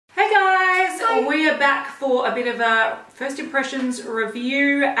We are back for a bit of a first impressions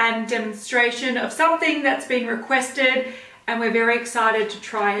review and demonstration of something that's been requested, and we're very excited to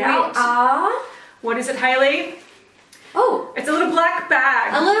try it out. We are. What is it, Hailey? Oh, it's a little black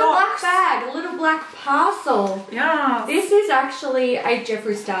bag. A little black bag, a little black parcel. Yeah. This is actually a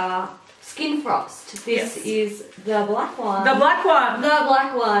Jeffree Star Skin Frost. This is the black one. The black one. The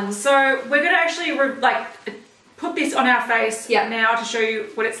black one. So we're going to actually put this on our face now to show you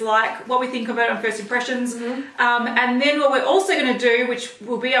what it's like, what we think of it on first impressions. And then what we're also going to do, which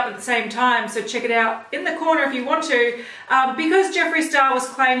will be up at the same time, so check it out in the corner if you want to, because Jeffree Star was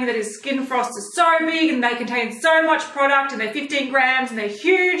claiming that his Skin Frosts are so big and they contain so much product and they're 15 grams and they're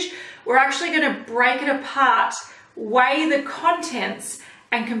huge, we're actually going to break it apart, weigh the contents,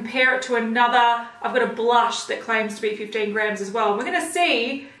 and compare it to another. I've got a blush that claims to be 15 grams as well. We're going to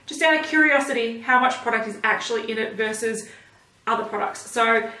see, just out of curiosity, how much product is actually in it versus other products.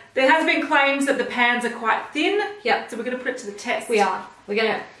 So there has been claims that the pans are quite thin. Yeah. So we're going to put it to the test. We are. We're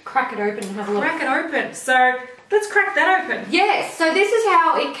going to crack it open and have a look. Crack it open. So let's crack that open. Yes, so this is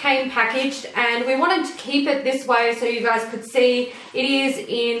how it came packaged, and we wanted to keep it this way so you guys could see. It is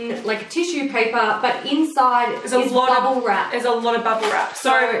in like a tissue paper, but inside is bubble wrap. There's a lot of bubble wrap.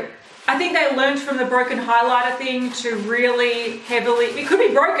 So I think they learned from the broken highlighter thing to really heavily, it could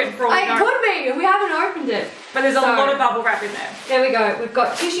be broken for all we know. It could be, we haven't opened it. But there's a lot of bubble wrap in there. There we go, we've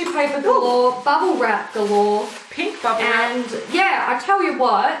got tissue paper galore, bubble wrap galore. Pink bubble wrap. And yeah, I tell you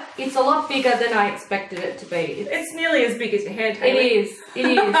what, it's a lot bigger than I expected it to be. It's nearly as big as your head, Hailey. It is, it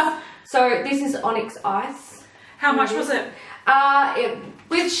is. So this is Onyx Ice. How much was it?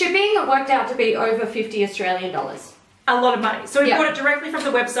 With shipping, it worked out to be over 50 Australian dollars. A lot of money. So we bought it directly from the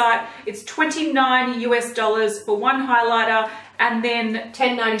website. It's $29 US for one highlighter, and then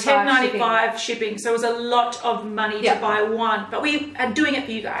 $10.95 shipping. So it was a lot of money to buy one, but we are doing it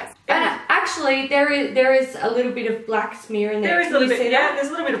for you guys. And actually, there is a little bit of black smear in there. There is a little bit, there's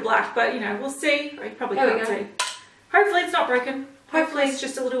a little bit of black, but you know, we'll see. You probably can't see. Hopefully it's not broken. Hopefully it's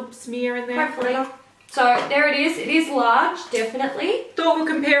just a little smear in there. Hopefully. So there it is. It is large, definitely. Thought we'll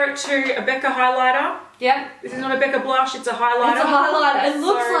compare it to a Becca highlighter. Yeah. This is not a Becca blush, it's a highlighter. It's a highlighter. It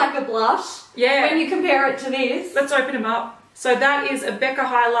looks like a blush. Yeah. When you compare it to this. Let's open them up. So that is a Becca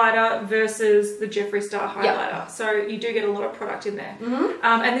highlighter versus the Jeffree Star highlighter. So you do get a lot of product in there.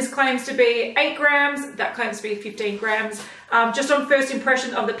 And this claims to be 8 grams. That claims to be 15 grams. Just on first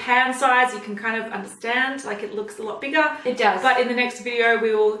impression of the pan size, you can kind of understand, like it looks a lot bigger. It does. But in the next video,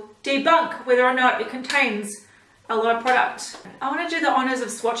 we will debunk whether or not it contains a lot of product. I want to do the honors of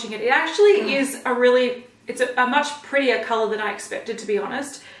swatching it. It actually is it's a much prettier color than I expected, to be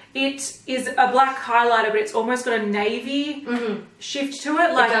honest. It is a black highlighter, but it's almost got a navy shift to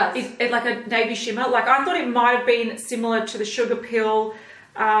it, like like a navy shimmer. Like I thought it might have been similar to the Sugar Pill.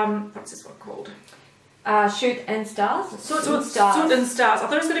 What's this one called? Soot and Stars. Soot and Stars. I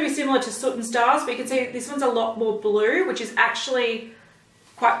thought it was going to be similar to Soot and Stars, but you can see this one's a lot more blue, which is actually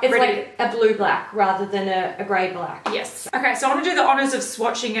quite pretty. It's like a blue black rather than a grey black. Yes. Okay, so I want to do the honors of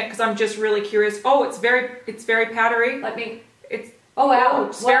swatching it because I'm just really curious. Oh, it's very powdery. Oh wow,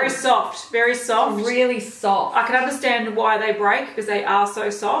 it's very soft, very soft. It's really soft. I can understand why they break because they are so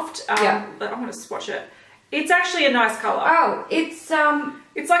soft. But I'm going to swatch it. It's actually a nice color. Oh, it's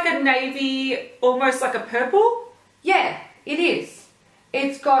like a navy, almost like a purple. Yeah, it is.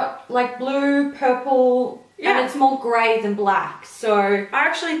 It's got like blue, purple, and it's more grey than black. So I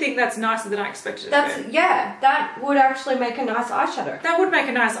actually think that's nicer than I expected it to be. Yeah, that would actually make a nice eyeshadow. That would make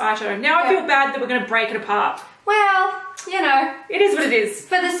a nice eyeshadow. Now I feel bad that we're going to break it apart. Well, you know. It is what it is.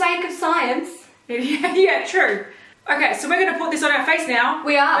 For the sake of science. Yeah, true. Okay, so we're going to put this on our face now.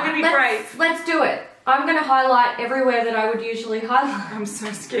 We are. We're going to be brave. Let's do it. I'm going to highlight everywhere that I would usually highlight. I'm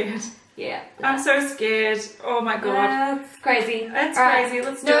so scared. Yeah. I'm so scared. Oh my god. That's crazy. That's crazy.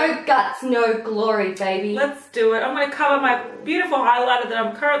 Let's do it. No guts, no glory, baby. Let's do it. I'm going to cover my beautiful highlighter that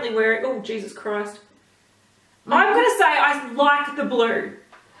I'm currently wearing. Oh, Jesus Christ. I'm going to say I like the blue.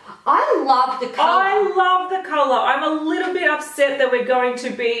 I love the colour. I love the colour. I'm a little bit upset that we're going to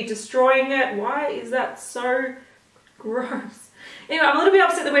be destroying it. Why is that so gross? Anyway, I'm a little bit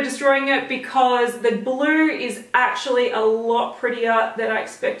upset that we're destroying it because the blue is actually a lot prettier than I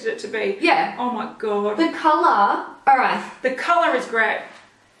expected it to be. Yeah. Oh my god. The colour, alright. The colour is great.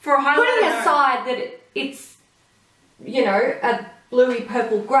 For a highlighter. Putting aside that it's, you know, a bluey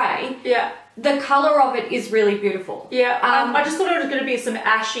purple grey. Yeah. The colour of it is really beautiful. Yeah, I just thought it was going to be some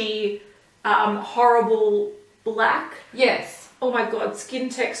ashy, horrible black. Yes. Oh my god, skin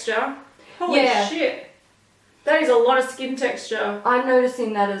texture. Holy shit. That is a lot of skin texture. I'm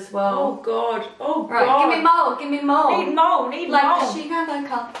noticing that as well. Oh god. Oh god. Right, give me more, give me more. Need more, need more. Like the Chicago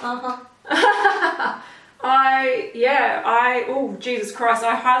cup. Oh, Jesus Christ,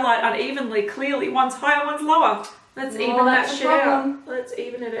 I highlight unevenly, clearly. One's higher, one's lower. Let's even that shit out. Let's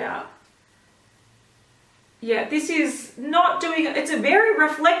even it out. Yeah, this is not doing, it's a very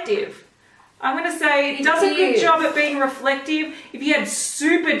reflective. I'm going to say it does a good job at being reflective. If you had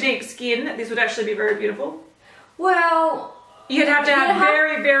super deep skin, this would actually be very beautiful. Well, you'd have to have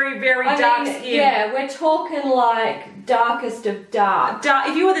very, very, very dark skin. Yeah, we're talking like darkest of dark.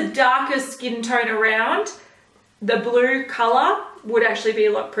 If you were the darkest skin tone around, the blue colour would actually be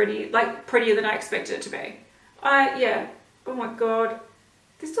a lot prettier than I expected it to be. Yeah. Oh my God.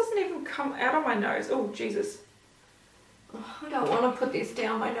 This doesn't even come out on my nose. Oh, Jesus. Oh, I don't want to put this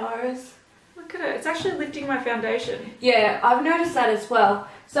down my nose. Look at it. It's actually lifting my foundation. Yeah, I've noticed that as well.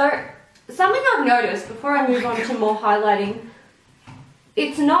 So, something I've noticed before I move on to more highlighting,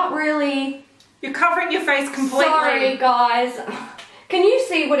 it's not really... You're covering your face completely. Sorry, guys. Can you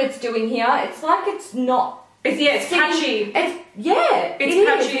see what it's doing here? It's like it's not... It's patchy. It's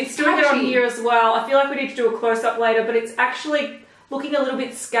patchy. It's doing it on here as well. I feel like we need to do a close-up later, but it's actually looking a little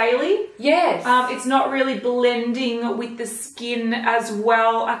bit scaly. Yes. It's not really blending with the skin as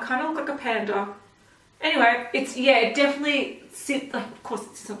well. I kind of look like a panda. Anyway, it definitely sits, like, of course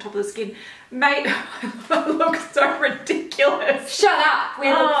it sits on top of the skin. Mate, I look so ridiculous. Shut up.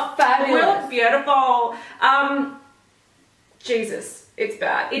 We look fabulous. We look beautiful. Jesus, it's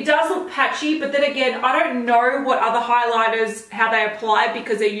bad. It does look patchy, but then again, I don't know what other highlighters, how they apply,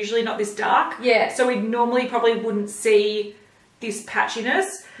 because they're usually not this dark. Yeah. So we normally probably wouldn't see this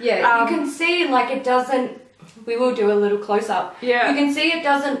patchiness. Yeah, you can see like it doesn't, we will do a little close up. Yeah. You can see it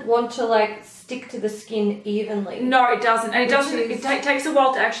doesn't want to like stick to the skin evenly. No, it doesn't. And it takes a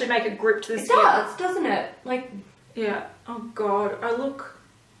while to actually make a grip to the skin. It does, doesn't it? Like. Yeah. Oh God, I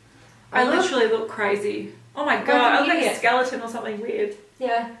literally look crazy. Oh my God, I look like a skeleton or something weird.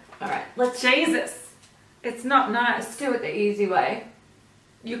 Yeah. All right, Jesus. It's not nice. Let's do it the easy way.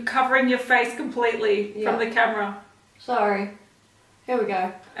 You're covering your face completely from the camera. Sorry. Here we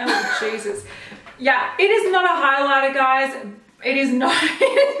go. Oh, Jesus. Yeah, it is not a highlighter, guys. It is not a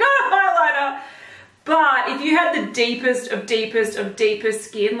highlighter. But if you had the deepest of deepest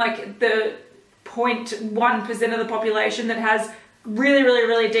skin, like the 0.1% of the population that has really, really,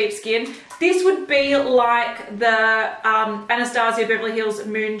 really deep skin, this would be like the Anastasia Beverly Hills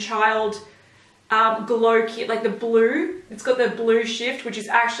Moonchild glow kit, like the blue. It's got the blue shift, which is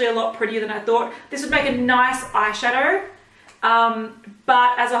actually a lot prettier than I thought. This would make a nice eyeshadow.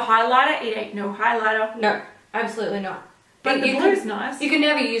 But as a highlighter, it ain't no highlighter. No, absolutely not. But the blue's nice. You can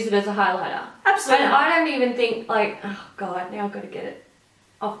never use it as a highlighter. Absolutely. And I don't even think like, oh God, now I've got to get it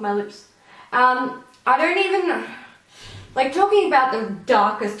off my lips. I don't even, like talking about the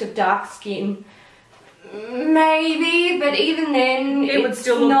darkest of dark skin, maybe, but even then it would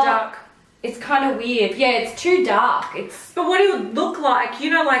still look dark. It's kind of weird. Yeah, it's too dark. But what it would look like, you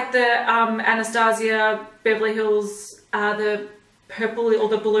know, like the Anastasia Beverly Hills, the purple or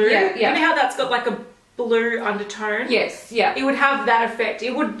the blue. Yeah. You know how that's got like a blue undertone? Yes, yeah. It would have that effect.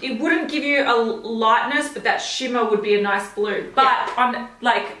 It wouldn't give you a lightness, but that shimmer would be a nice blue. But on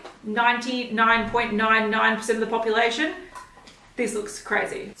like 99.99% of the population, this looks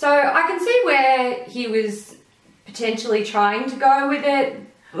crazy. So I can see where he was potentially trying to go with it,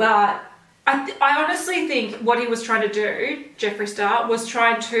 but I honestly think what he was trying to do, Jeffree Star, was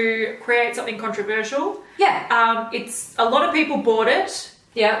trying to create something controversial. Yeah. It's a lot of people bought it.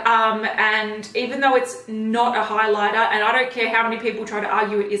 Yeah. And even though it's not a highlighter, and I don't care how many people try to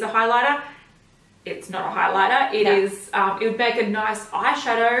argue it is a highlighter, it's not a highlighter. It is. It would make a nice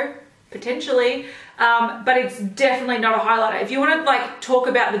eyeshadow potentially, but it's definitely not a highlighter. If you want to like talk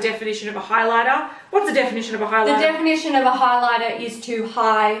about the definition of a highlighter, what's the definition of a highlighter? The definition of a highlighter is to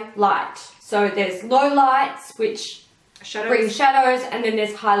highlight. So there's low lights, which bring shadows, and then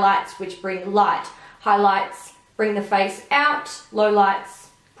there's highlights, which bring light. Highlights bring the face out, low lights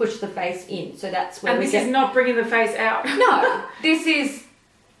push the face in. So that's where this is not bringing the face out. No, this is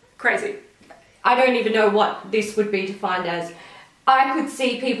crazy. I don't even know what this would be defined as. I could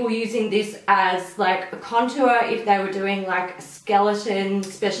see people using this as like a contour if they were doing like a skeleton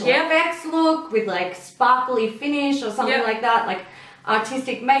special effects look with like sparkly finish or something like that, like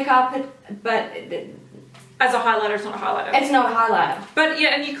artistic makeup, but as a highlighter, it's not a highlighter. It's not a highlighter. But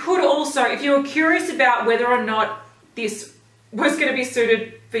yeah, and you could also, if you were curious about whether or not this was going to be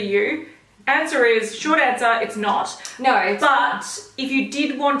suited for you, short answer, it's not. No. But if you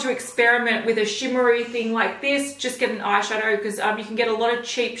did want to experiment with a shimmery thing like this, just get an eyeshadow, because you can get a lot of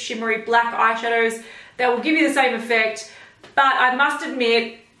cheap shimmery black eyeshadows that will give you the same effect. But I must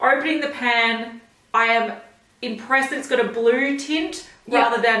admit, opening the pan, I am impressed that it's got a blue tint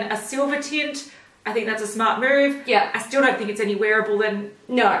rather than a silver tint. I think that's a smart move. Yeah. I still don't think it's any wearable than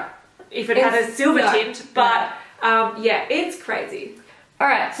no. if it had a silver tint, but yeah, it's crazy.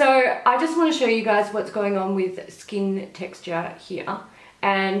 Alright, so I just want to show you guys what's going on with skin texture here.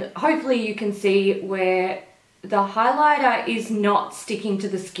 And hopefully you can see where the highlighter is not sticking to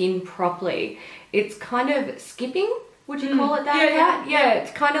the skin properly. It's kind of skipping, would you call it that? Yeah,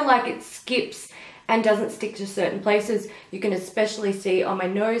 it's kind of like it skips and doesn't stick to certain places. You can especially see on my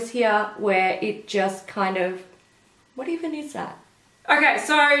nose here where it just kind of, what even is that? Okay,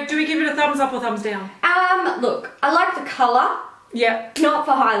 so do we give it a thumbs up or thumbs down? Look, I like the colour. Yeah. Not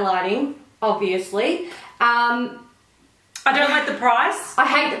for highlighting, obviously. I don't like the price. I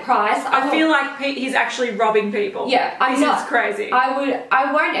hate the price. I feel like he's actually robbing people. Yeah, I know. This is crazy.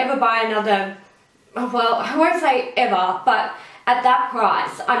 I won't ever buy another, well, I won't say ever, but at that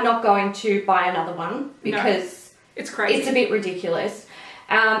price, I'm not going to buy another one because it's crazy. It's a bit ridiculous.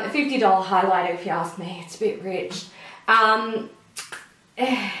 A $50 highlighter, if you ask me, it's a bit rich.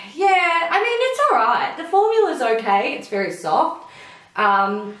 Yeah, I mean, it's alright. The formula's okay. It's very soft.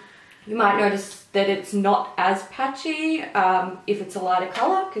 You might notice that it's not as patchy if it's a lighter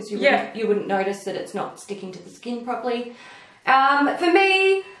colour, because you wouldn't notice that it's not sticking to the skin properly. For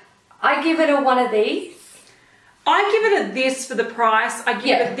me, I give it a one of these. I give it a this for the price. I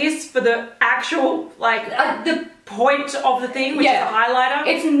give it this for the actual, like, the point of the thing, which is a highlighter.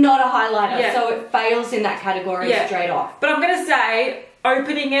 It's not a highlighter, so it fails in that category straight off. But I'm going to say,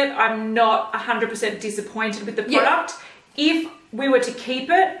 opening it, I'm not 100% disappointed with the product. If we were to keep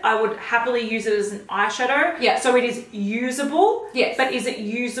it, I would happily use it as an eyeshadow. So it is usable. But is it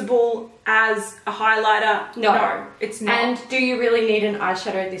usable as a highlighter? No, it's not. And do you really need an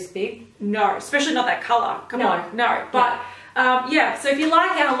eyeshadow this big? No, especially not that colour. Come on. No. But yeah, so if you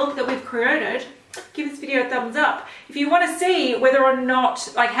like our look that we've created, give this video a thumbs up. If you want to see whether or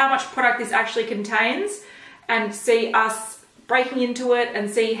not, like, how much product this actually contains and see us breaking into it and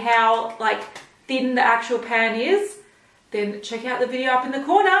see how, like, thin the actual pan is, then check out the video up in the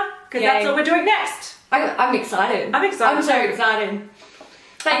corner, because that's what we're doing next. I'm excited. I'm excited. I'm so excited.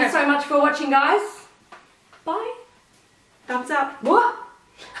 Thanks so much for watching, guys. Bye. Thumbs up. What?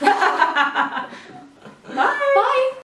 Bye. Bye.